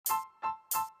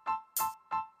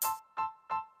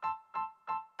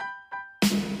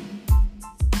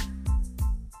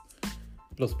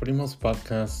Los Primos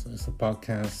Podcast is a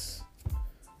podcast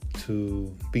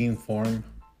to be informed,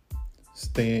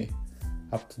 stay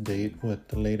up to date with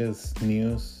the latest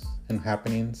news and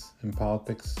happenings in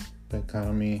politics, the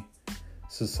economy,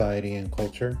 society, and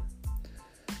culture.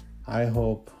 I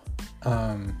hope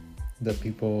that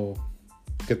people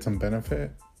get some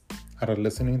benefit out of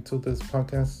listening to this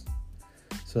podcast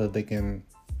so that they can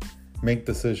make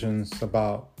decisions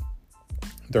about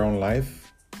their own life,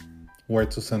 where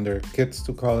to send their kids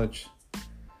to college,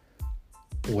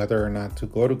 whether or not to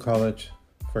go to college,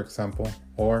 for example,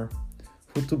 or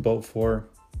who to vote for.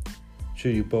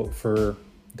 Should you vote for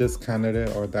this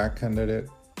candidate or that candidate?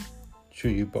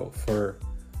 Should you vote for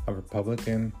a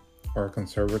Republican or a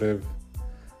conservative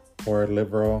or a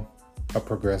liberal, a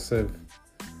progressive?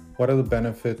 What are the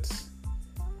benefits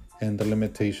and the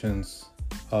limitations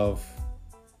of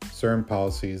certain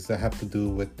policies that have to do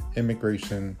with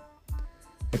immigration,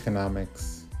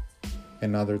 economics,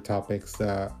 and other topics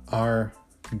that are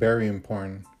very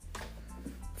important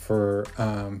for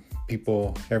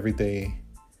people everyday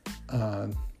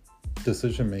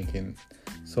decision making.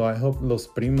 So I hope Los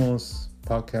Primos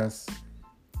podcast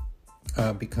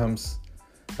becomes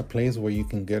a place where you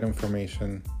can get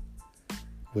information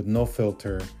with no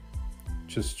filter,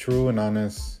 just true and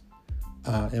honest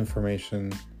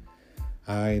information.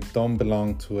 I don't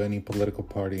belong to any political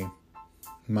party.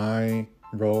 My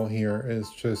role here is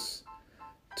just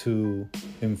to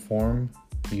inform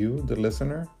you, the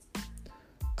listener,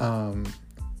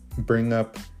 bring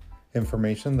up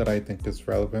information that I think is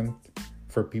relevant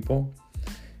for people,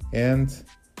 and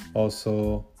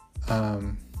also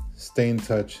stay in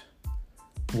touch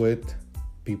with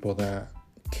people that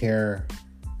care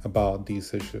about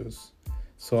these issues.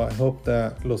 So I hope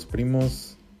that Los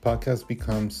Primos podcast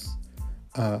becomes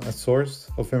a source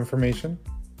of information.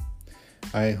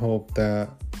 I hope that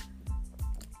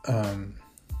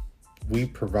we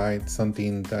provide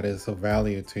something that is of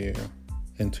value to you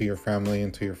and to your family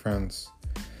and to your friends.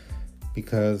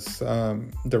 Because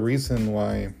the reason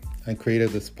why I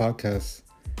created this podcast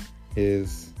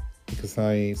is because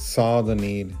I saw the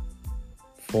need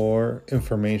for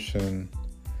information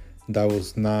that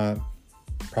was not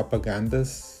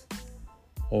propagandist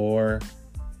or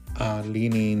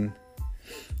leaning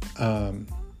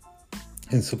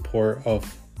in support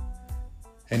of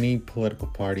any political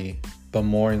party, but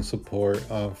more in support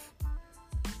of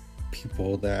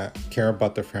people that care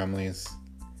about their families,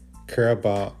 care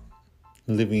about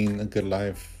living a good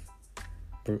life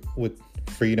with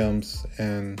freedoms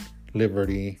and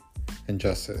liberty and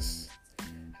justice.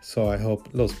 So I hope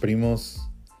Los Primos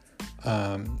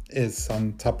is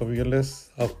on top of your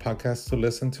list of podcasts to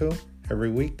listen to every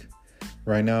week.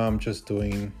 Right now I'm just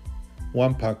doing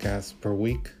one podcast per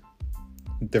week,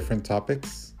 different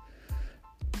topics,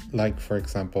 like for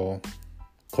example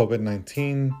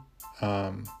COVID-19,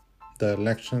 the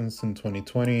elections in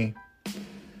 2020.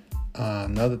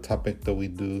 Another topic that we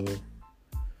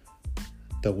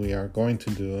are going to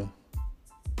do,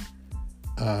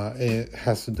 it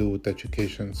has to do with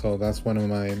education. So that's one of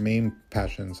my main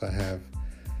passions I have,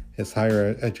 is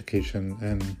higher education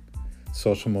and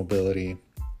social mobility.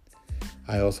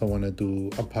 I also want to do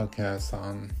a podcast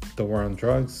on the war on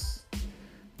drugs,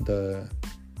 the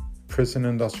prison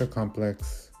industrial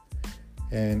complex,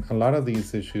 and a lot of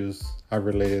these issues are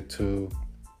related to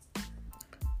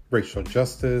racial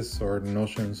justice or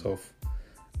notions of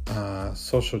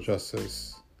social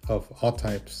justice of all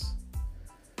types.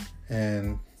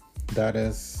 And that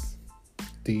is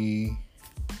the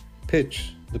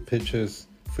pitch. The pitch is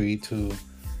for you to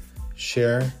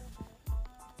share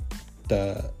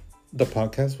the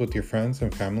podcast with your friends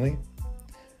and family.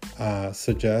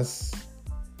 Suggest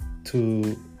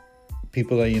to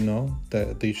people that you know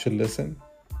that they should listen.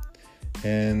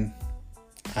 And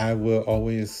I will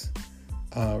always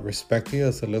respect you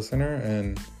as a listener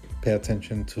and pay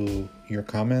attention to your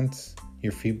comments,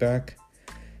 your feedback.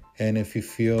 And if you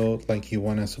feel like you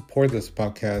want to support this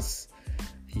podcast,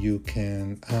 you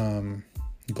can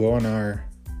go on our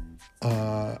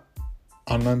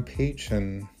online page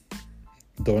and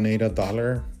donate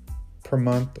 $1 per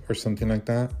month or something like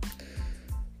that.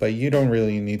 But you don't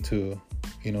really need to,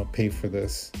 pay for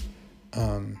this,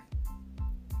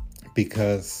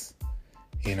 because,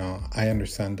 I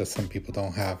understand that some people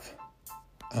don't have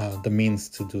the means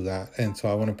to do that. And so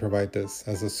I want to provide this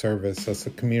as a service, as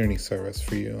a community service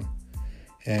for you.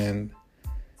 And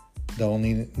the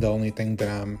only thing that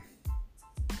I'm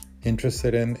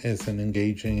interested in is in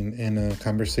engaging in a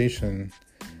conversation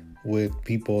with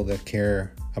people that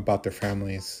care about their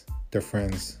families, their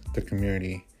friends, their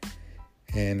community,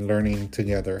 and learning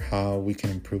together how we can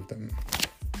improve them.